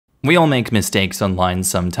We all make mistakes online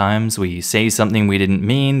sometimes. We say something we didn't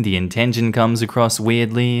mean, the intention comes across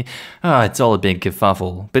weirdly. It's all a big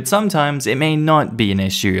kerfuffle. But sometimes it may not be an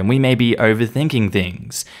issue and we may be overthinking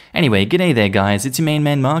things. Anyway, g'day there guys, it's your main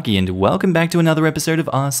man Markee and welcome back to another episode of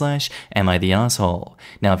r/Am I the Asshole?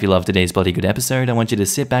 Now if you love today's bloody good episode, I want you to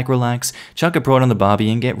sit back, relax, chuck a prod on the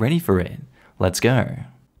Barbie and get ready for it. Let's go.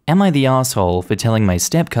 Am I the asshole for telling my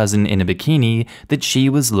step-cousin in a bikini that she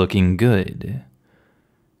was looking good?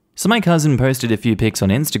 So my cousin posted a few pics on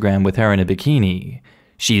Instagram with her in a bikini.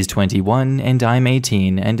 She's 21 and I'm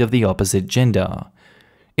 18 and of the opposite gender.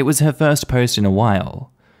 It was her first post in a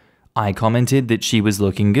while. I commented that she was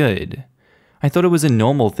looking good. I thought it was a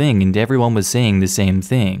normal thing and everyone was saying the same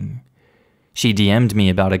thing. She DM'd me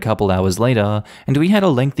about a couple hours later and we had a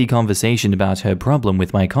lengthy conversation about her problem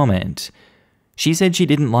with my comment. She said she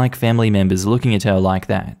didn't like family members looking at her like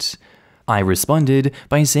that. I responded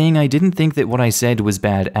by saying I didn't think that what I said was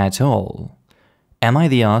bad at all. Am I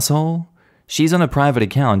the asshole? She's on a private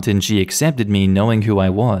account and she accepted me knowing who I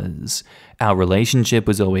was. Our relationship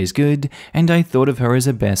was always good and I thought of her as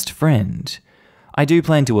a best friend. I do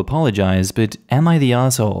plan to apologize, but am I the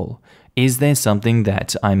asshole? Is there something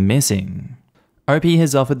that I'm missing? OP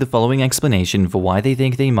has offered the following explanation for why they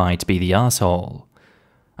think they might be the asshole.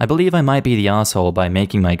 I believe I might be the asshole by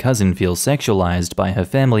making my cousin feel sexualized by her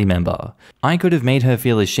family member. I could have made her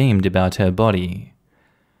feel ashamed about her body.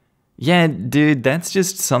 Yeah, dude, that's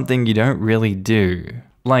just something you don't really do.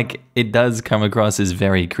 Like, it does come across as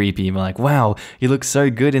very creepy, like, wow, you look so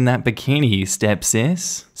good in that bikini, step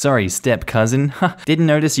sis. Sorry, step cousin. Ha, didn't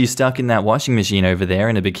notice you stuck in that washing machine over there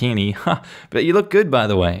in a bikini. Ha, but you look good by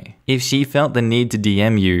the way. If she felt the need to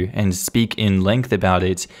DM you and speak in length about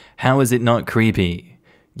it, how is it not creepy?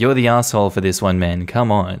 You're the asshole for this one, man, come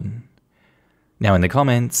on. Now in the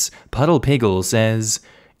comments, Puddle Piggle says,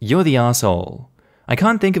 you're the asshole. I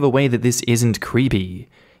can't think of a way that this isn't creepy,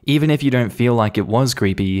 even if you don't feel like it was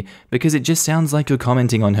creepy, because it just sounds like you're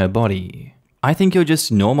commenting on her body. I think you're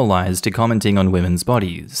just normalized to commenting on women's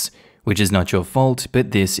bodies, which is not your fault,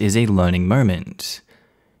 but this is a learning moment.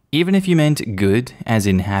 Even if you meant good, as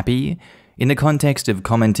in happy, in the context of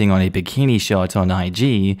commenting on a bikini shot on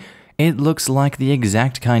IG, it looks like the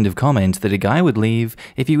exact kind of comment that a guy would leave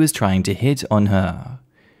if he was trying to hit on her.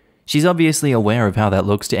 She's obviously aware of how that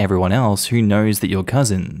looks to everyone else who knows that you're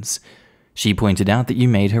cousins. She pointed out that you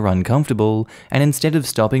made her uncomfortable, and instead of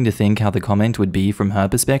stopping to think how the comment would be from her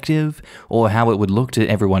perspective, or how it would look to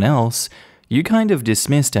everyone else, you kind of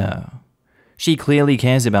dismissed her. She clearly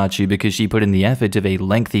cares about you because she put in the effort of a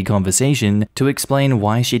lengthy conversation to explain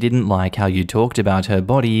why she didn't like how you talked about her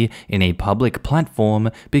body in a public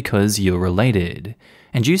platform because you're related.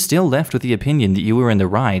 And you still left with the opinion that you were in the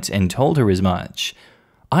right and told her as much.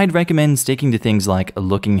 I'd recommend sticking to things like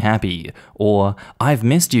looking happy or I've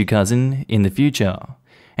missed you cousin in the future.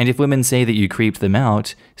 And if women say that you creeped them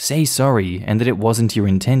out, say sorry and that it wasn't your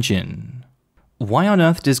intention. Why on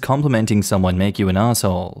earth does complimenting someone make you an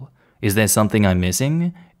asshole? Is there something I'm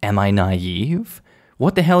missing? Am I naive?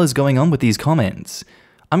 What the hell is going on with these comments?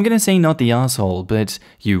 I'm gonna say not the asshole, but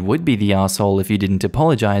you would be the asshole if you didn't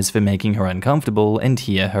apologize for making her uncomfortable and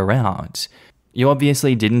hear her out. You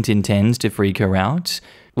obviously didn't intend to freak her out,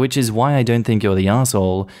 which is why I don't think you're the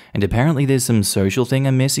asshole, and apparently there's some social thing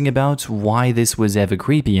I'm missing about why this was ever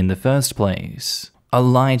creepy in the first place. A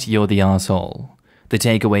light you're the asshole. The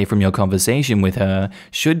takeaway from your conversation with her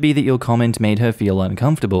should be that your comment made her feel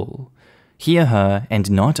uncomfortable. Hear her and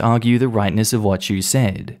not argue the rightness of what you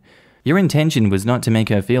said. Your intention was not to make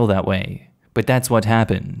her feel that way, but that's what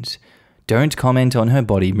happened. Don't comment on her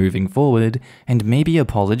body moving forward and maybe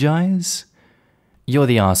apologize? You're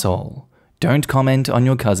the asshole. Don't comment on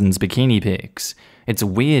your cousin's bikini pics. It's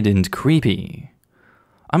weird and creepy.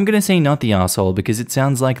 I'm gonna say not the asshole because it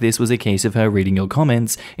sounds like this was a case of her reading your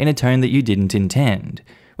comments in a tone that you didn't intend,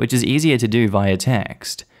 which is easier to do via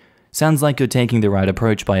text. Sounds like you're taking the right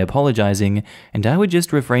approach by apologizing, and I would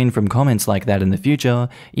just refrain from comments like that in the future,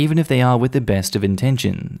 even if they are with the best of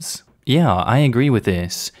intentions. Yeah, I agree with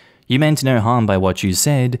this. You meant no harm by what you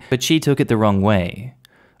said, but she took it the wrong way.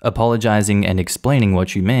 Apologizing and explaining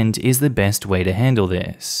what you meant is the best way to handle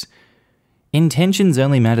this. Intentions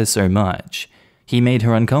only matter so much. He made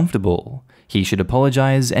her uncomfortable. He should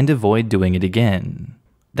apologize and avoid doing it again.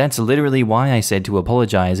 That's literally why I said to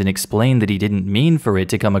apologize and explain that he didn't mean for it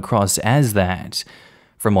to come across as that.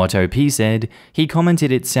 From what OP said, he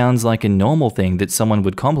commented it sounds like a normal thing that someone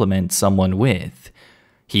would compliment someone with.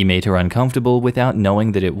 He made her uncomfortable without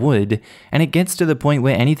knowing that it would, and it gets to the point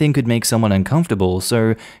where anything could make someone uncomfortable,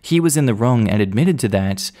 so he was in the wrong and admitted to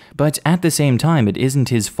that, but at the same time it isn't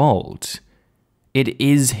his fault. It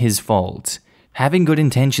is his fault. Having good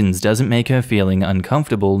intentions doesn't make her feeling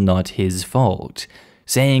uncomfortable not his fault.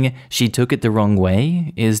 Saying she took it the wrong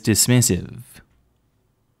way is dismissive.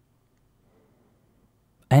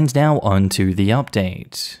 And now on to the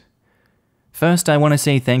update. First, I want to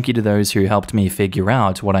say thank you to those who helped me figure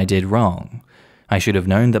out what I did wrong. I should have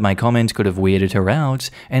known that my comment could have weirded her out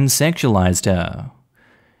and sexualized her.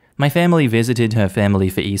 My family visited her family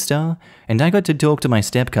for Easter, and I got to talk to my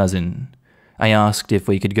step-cousin. I asked if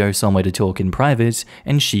we could go somewhere to talk in private,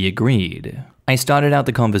 and she agreed. I started out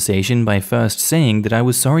the conversation by first saying that I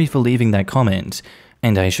was sorry for leaving that comment,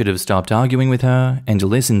 and I should have stopped arguing with her and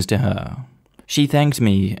listened to her. She thanked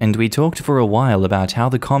me, and we talked for a while about how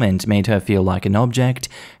the comment made her feel like an object,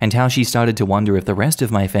 and how she started to wonder if the rest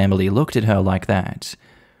of my family looked at her like that.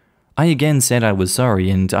 I again said I was sorry,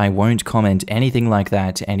 and I won't comment anything like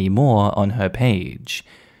that anymore on her page.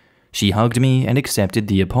 She hugged me and accepted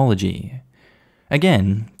the apology.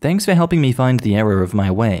 Again, thanks for helping me find the error of my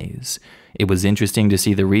ways. It was interesting to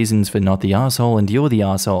see the reasons for not the asshole and you're the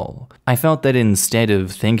asshole. I felt that instead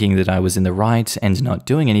of thinking that I was in the right and not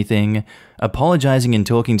doing anything, apologizing and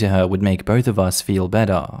talking to her would make both of us feel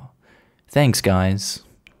better. Thanks, guys.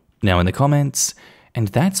 Now in the comments, and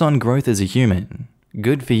that's on growth as a human.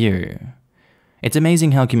 Good for you. It's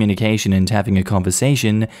amazing how communication and having a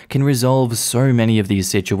conversation can resolve so many of these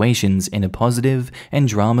situations in a positive and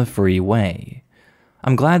drama-free way.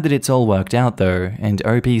 I'm glad that it's all worked out though, and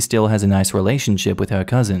OP still has a nice relationship with her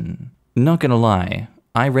cousin. Not gonna lie,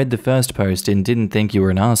 I read the first post and didn't think you were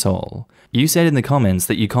an asshole. You said in the comments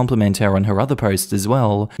that you compliment her on her other posts as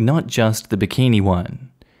well, not just the bikini one.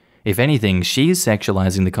 If anything, she's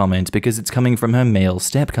sexualizing the comment because it's coming from her male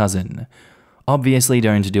step-cousin. Obviously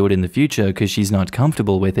don't do it in the future because she's not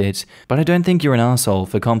comfortable with it, but I don't think you're an asshole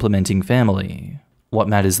for complimenting family. What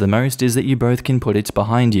matters the most is that you both can put it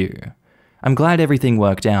behind you. I'm glad everything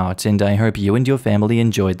worked out, and I hope you and your family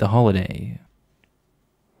enjoyed the holiday.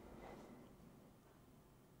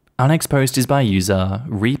 Our next post is by user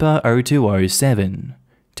Reaper0207,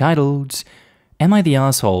 titled, "Am I the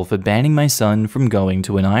asshole for banning my son from going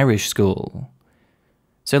to an Irish school?"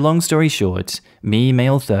 So long story short, me,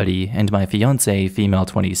 male 30, and my fiancée, female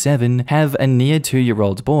 27, have a near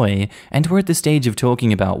 2-year-old boy, and we're at the stage of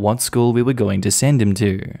talking about what school we were going to send him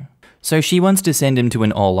to. So she wants to send him to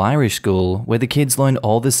an all-Irish school where the kids learn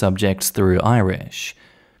all the subjects through Irish.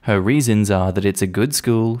 Her reasons are that it's a good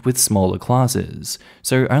school with smaller classes,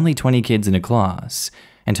 so only 20 kids in a class,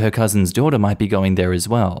 and her cousin's daughter might be going there as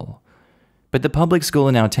well. But the public school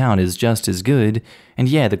in our town is just as good, and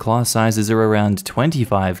yeah, the class sizes are around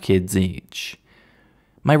 25 kids each.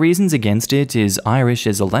 My reasons against it is Irish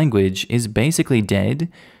as a language is basically dead,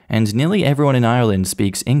 and nearly everyone in Ireland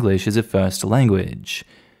speaks English as a first language.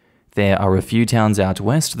 There are a few towns out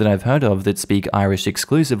west that I've heard of that speak Irish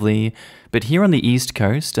exclusively, but here on the East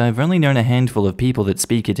Coast I've only known a handful of people that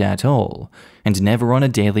speak it at all, and never on a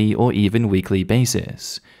daily or even weekly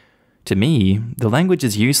basis. To me, the language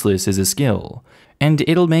is useless as a skill, and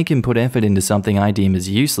it'll make him put effort into something I deem as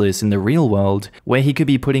useless in the real world, where he could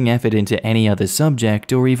be putting effort into any other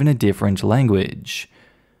subject or even a different language.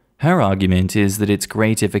 Her argument is that it's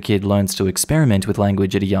great if a kid learns to experiment with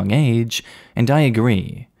language at a young age, and I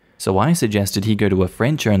agree. So I suggested he go to a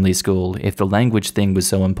French-only school if the language thing was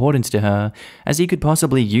so important to her, as he could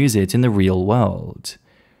possibly use it in the real world.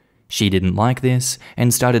 She didn't like this,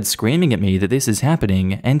 and started screaming at me that this is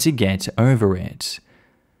happening and to get over it.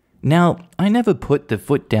 Now, I never put the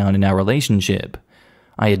foot down in our relationship.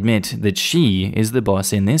 I admit that she is the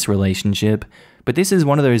boss in this relationship, but this is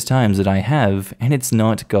one of those times that I have, and it's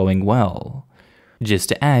not going well. Just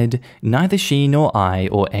to add, neither she nor I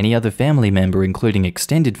or any other family member, including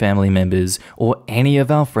extended family members or any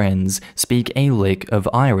of our friends, speak a lick of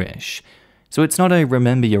Irish. So it's not a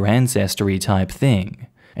remember your ancestry type thing.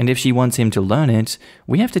 And if she wants him to learn it,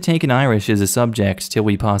 we have to take an Irish as a subject till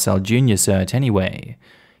we pass our junior cert anyway.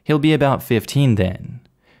 He'll be about 15 then.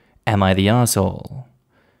 Am I the arsehole?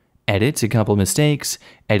 Edit, a couple mistakes.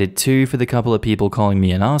 Edit 2 for the couple of people calling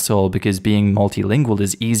me an arsehole because being multilingual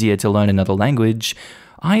is easier to learn another language.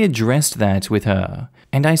 I addressed that with her,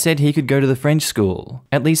 and I said he could go to the French school.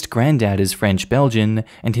 At least Granddad is French-Belgian,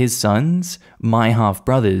 and his sons, my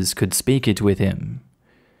half-brothers, could speak it with him.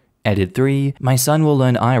 Edit 3, my son will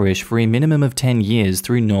learn Irish for a minimum of 10 years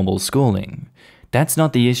through normal schooling. That's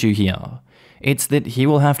not the issue here. It's that he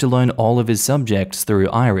will have to learn all of his subjects through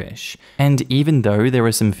Irish, and even though there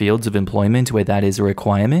are some fields of employment where that is a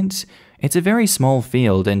requirement, it's a very small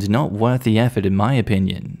field and not worth the effort in my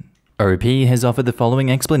opinion. OP has offered the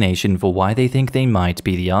following explanation for why they think they might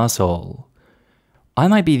be the arsehole. I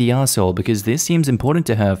might be the arsehole because this seems important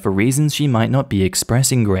to her for reasons she might not be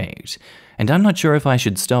expressing great, and I'm not sure if I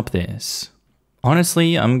should stop this.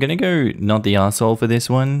 Honestly, I'm gonna go not the arsehole for this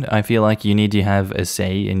one. I feel like you need to have a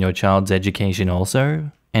say in your child's education also.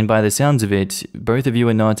 And by the sounds of it, both of you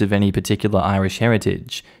are not of any particular Irish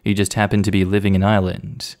heritage. You just happen to be living in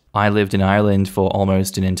Ireland. I lived in Ireland for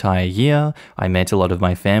almost an entire year. I met a lot of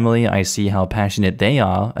my family. I see how passionate they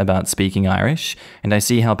are about speaking Irish, and I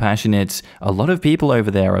see how passionate a lot of people over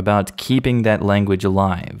there are about keeping that language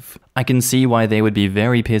alive. I can see why they would be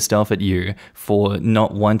very pissed off at you for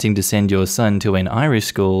not wanting to send your son to an Irish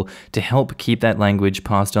school to help keep that language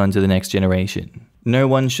passed on to the next generation. No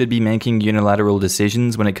one should be making unilateral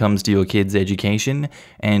decisions when it comes to your kid's education,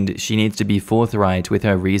 and she needs to be forthright with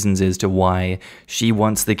her reasons as to why she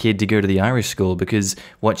wants the kid to go to the Irish school, because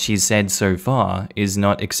what she's said so far is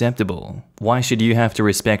not acceptable. Why should you have to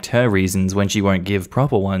respect her reasons when she won't give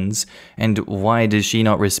proper ones, and why does she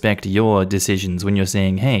not respect your decisions when you're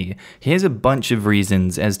saying, hey, here's a bunch of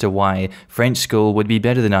reasons as to why French school would be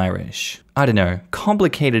better than Irish? I don't know,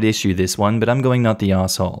 complicated issue this one, but I'm going not the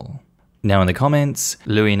arsehole. Now in the comments,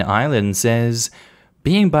 Louis in Ireland says,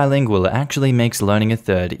 being bilingual actually makes learning a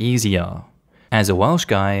third easier. As a Welsh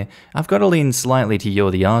guy, I've got to lean slightly to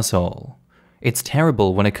you're the arsehole. It's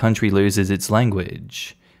terrible when a country loses its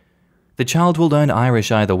language. The child will learn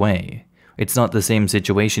Irish either way. It's not the same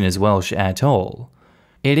situation as Welsh at all.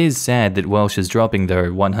 It is sad that Welsh is dropping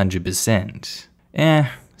though 100%.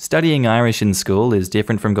 Studying Irish in school is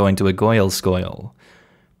different from going to a Goyle Scoil.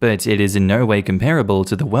 But it is in no way comparable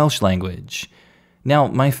to the Welsh language. Now,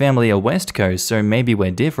 my family are West Coast, so maybe we're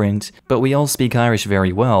different, but we all speak Irish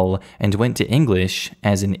very well and went to English,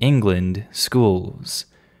 as in England, schools.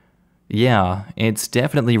 Yeah, it's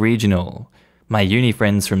definitely regional. My uni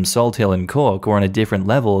friends from Salt Hill and Cork were on a different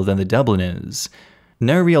level than the Dubliners.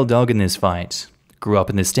 No real dog in this fight. Grew up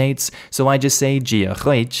in the States, so I just say Gia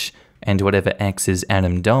Chreich, and whatever X's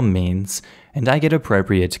Adam Dom means, and I get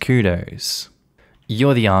appropriate kudos.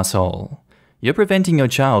 You're the arsehole. You're preventing your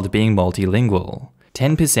child being multilingual.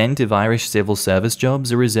 10% of Irish civil service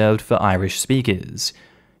jobs are reserved for Irish speakers.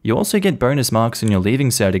 You also get bonus marks on your Leaving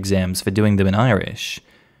Cert exams for doing them in Irish.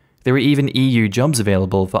 There are even EU jobs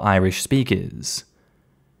available for Irish speakers.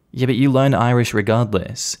 Yeah, but you learn Irish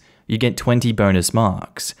regardless. You get 20 bonus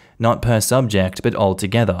marks, not per subject but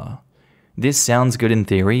altogether. This sounds good in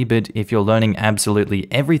theory, but if you're learning absolutely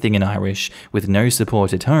everything in Irish with no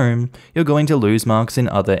support at home, you're going to lose marks in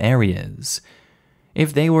other areas.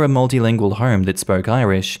 If they were a multilingual home that spoke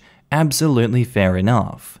Irish, absolutely fair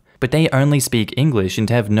enough. But they only speak English and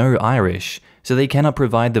have no Irish, so they cannot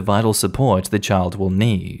provide the vital support the child will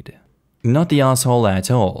need. Not the arsehole at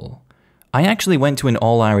all. I actually went to an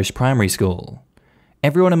all-Irish primary school.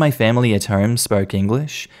 Everyone in my family at home spoke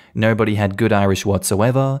English, nobody had good Irish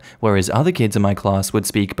whatsoever, whereas other kids in my class would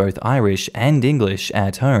speak both Irish and English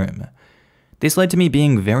at home. This led to me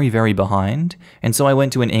being very, very behind, and so I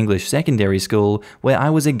went to an English secondary school where I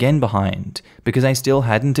was again behind, because I still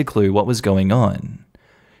hadn't a clue what was going on.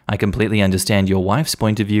 I completely understand your wife's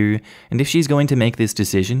point of view, and if she's going to make this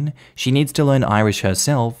decision, she needs to learn Irish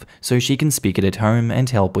herself so she can speak it at home and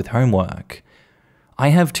help with homework. I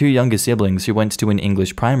have 2 younger siblings who went to an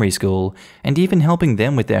English primary school, and even helping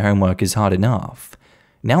them with their homework is hard enough.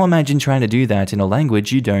 Now imagine trying to do that in a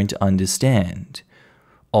language you don't understand.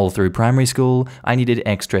 All through primary school, I needed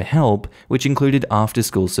extra help, which included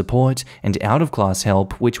after-school support and out-of-class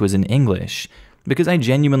help, which was in English, because I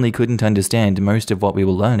genuinely couldn't understand most of what we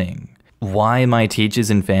were learning. Why my teachers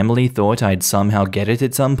and family thought I'd somehow get it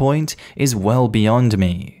at some point is well beyond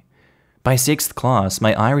me. By 6th class,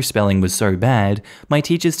 my Irish spelling was so bad, my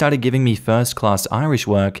teachers started giving me first-class Irish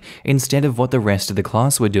work instead of what the rest of the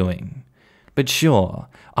class were doing. But sure,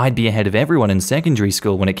 I'd be ahead of everyone in secondary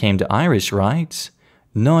school when it came to Irish, right?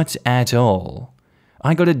 Not at all.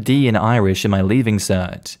 I got a D in Irish in my Leaving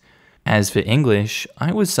Cert. As for English,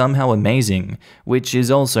 I was somehow amazing, which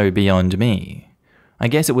is also beyond me. I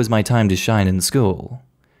guess it was my time to shine in school.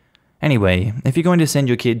 Anyway, if you're going to send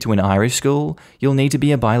your kid to an Irish school, you'll need to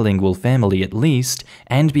be a bilingual family at least,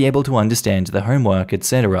 and be able to understand the homework,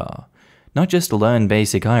 etc. Not just learn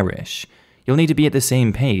basic Irish. You'll need to be at the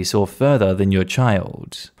same pace or further than your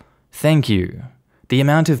child. Thank you. The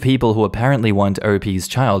amount of people who apparently want OP's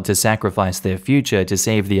child to sacrifice their future to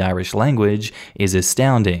save the Irish language is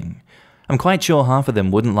astounding. I'm quite sure half of them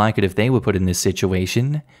wouldn't like it if they were put in this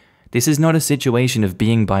situation. This is not a situation of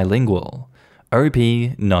being bilingual. OP,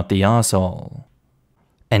 not the arsehole.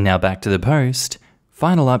 And now back to the post.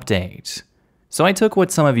 Final update. So I took what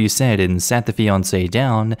some of you said and sat the fiancé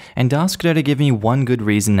down and asked her to give me one good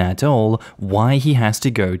reason at all why he has to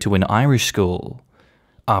go to an Irish school.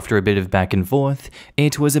 After a bit of back and forth,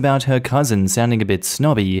 it was about her cousin sounding a bit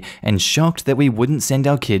snobby and shocked that we wouldn't send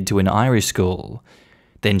our kid to an Irish school.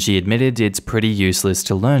 Then she admitted it's pretty useless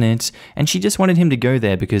to learn it, and she just wanted him to go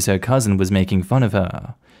there because her cousin was making fun of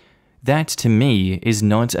her. That, to me, is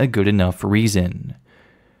not a good enough reason.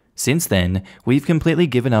 Since then, we've completely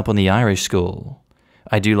given up on the Irish school.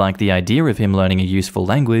 I do like the idea of him learning a useful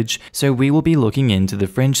language, so we will be looking into the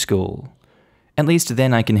French school. At least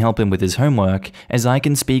then I can help him with his homework, as I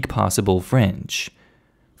can speak passable French.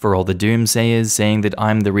 For all the doomsayers saying that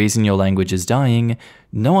I'm the reason your language is dying,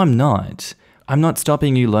 no, I'm not. I'm not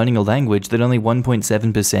stopping you learning a language that only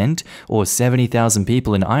 1.7% or 70,000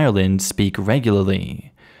 people in Ireland speak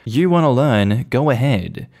regularly. You want to learn, go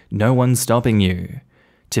ahead. No one's stopping you.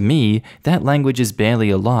 To me, that language is barely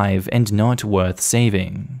alive and not worth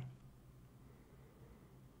saving.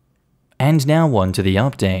 And now on to the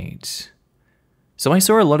update. So I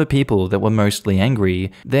saw a lot of people that were mostly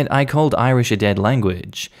angry that I called Irish a dead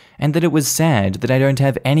language, and that it was sad that I don't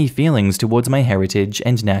have any feelings towards my heritage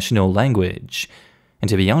and national language. And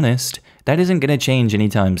to be honest, that isn't going to change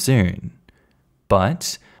anytime soon.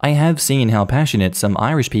 But I have seen how passionate some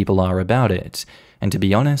Irish people are about it, and to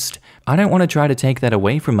be honest, I don't want to try to take that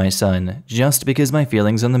away from my son just because my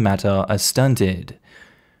feelings on the matter are stunted.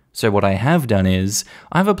 So what I have done is,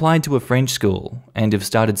 I've applied to a French school, and have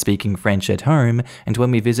started speaking French at home and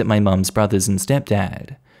when we visit my mum's brothers and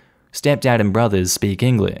stepdad. Stepdad and brothers speak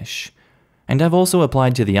English. And I've also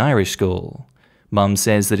applied to the Irish school. Mum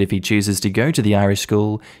says that if he chooses to go to the Irish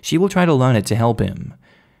school, she will try to learn it to help him.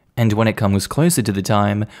 And when it comes closer to the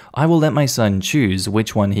time, I will let my son choose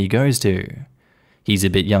which one he goes to. He's a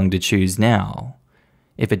bit young to choose now.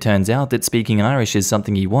 If it turns out that speaking Irish is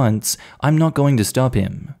something he wants, I'm not going to stop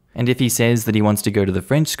him. And if he says that he wants to go to the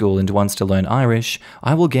French school and wants to learn Irish,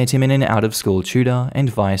 I will get him in an out-of-school tutor and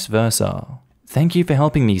vice versa. Thank you for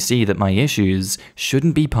helping me see that my issues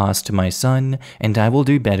shouldn't be passed to my son, and I will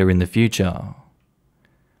do better in the future.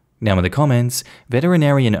 Now in the comments,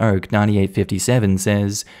 Veterinarian Oak 9857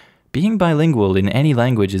 says, being bilingual in any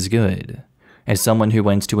language is good. As someone who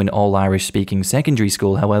went to an all-Irish speaking secondary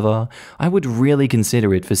school, however, I would really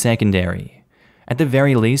consider it for secondary. At the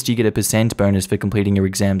very least, you get a % bonus for completing your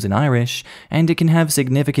exams in Irish, and it can have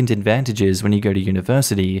significant advantages when you go to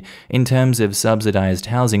university in terms of subsidized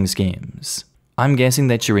housing schemes. I'm guessing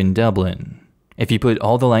that you're in Dublin. If you put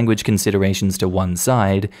all the language considerations to one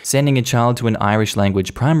side, sending a child to an Irish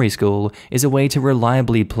language primary school is a way to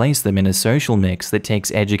reliably place them in a social mix that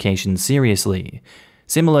takes education seriously,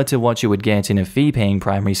 similar to what you would get in a fee-paying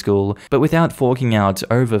primary school, but without forking out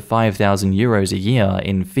over €5,000 a year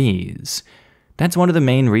in fees. That's one of the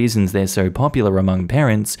main reasons they're so popular among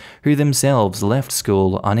parents who themselves left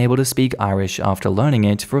school unable to speak Irish after learning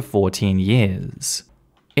it for 14 years.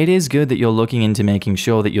 It is good that you're looking into making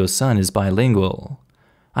sure that your son is bilingual.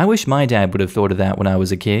 I wish my dad would have thought of that when I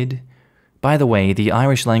was a kid. By the way, the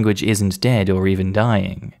Irish language isn't dead or even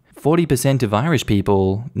dying. 40% of Irish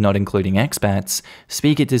people, not including expats,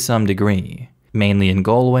 speak it to some degree, mainly in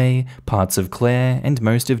Galway, parts of Clare, and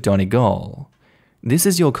most of Donegal. This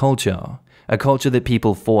is your culture, a culture that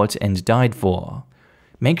people fought and died for.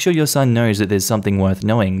 Make sure your son knows that there's something worth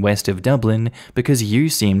knowing west of Dublin because you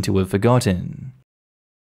seem to have forgotten.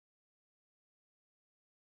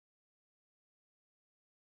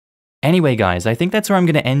 Anyway guys, I think that's where I'm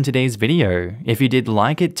going to end today's video. If you did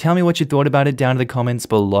like it, tell me what you thought about it down in the comments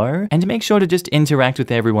below, and make sure to just interact with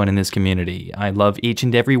everyone in this community. I love each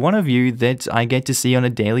and every one of you that I get to see on a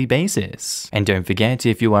daily basis. And don't forget,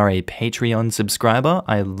 if you are a Patreon subscriber,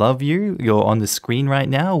 I love you. You're on the screen right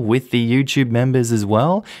now with the YouTube members as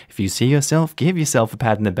well. If you see yourself, give yourself a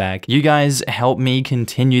pat in the back. You guys help me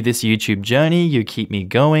continue this YouTube journey. You keep me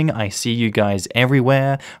going. I see you guys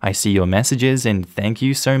everywhere. I see your messages, and thank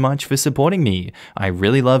you so much for supporting me. I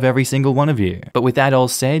really love every single one of you. But with that all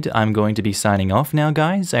said, I'm going to be signing off now,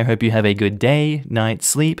 guys. I hope you have a good day, night,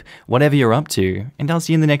 sleep, whatever you're up to, and I'll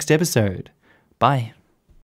see you in the next episode. Bye.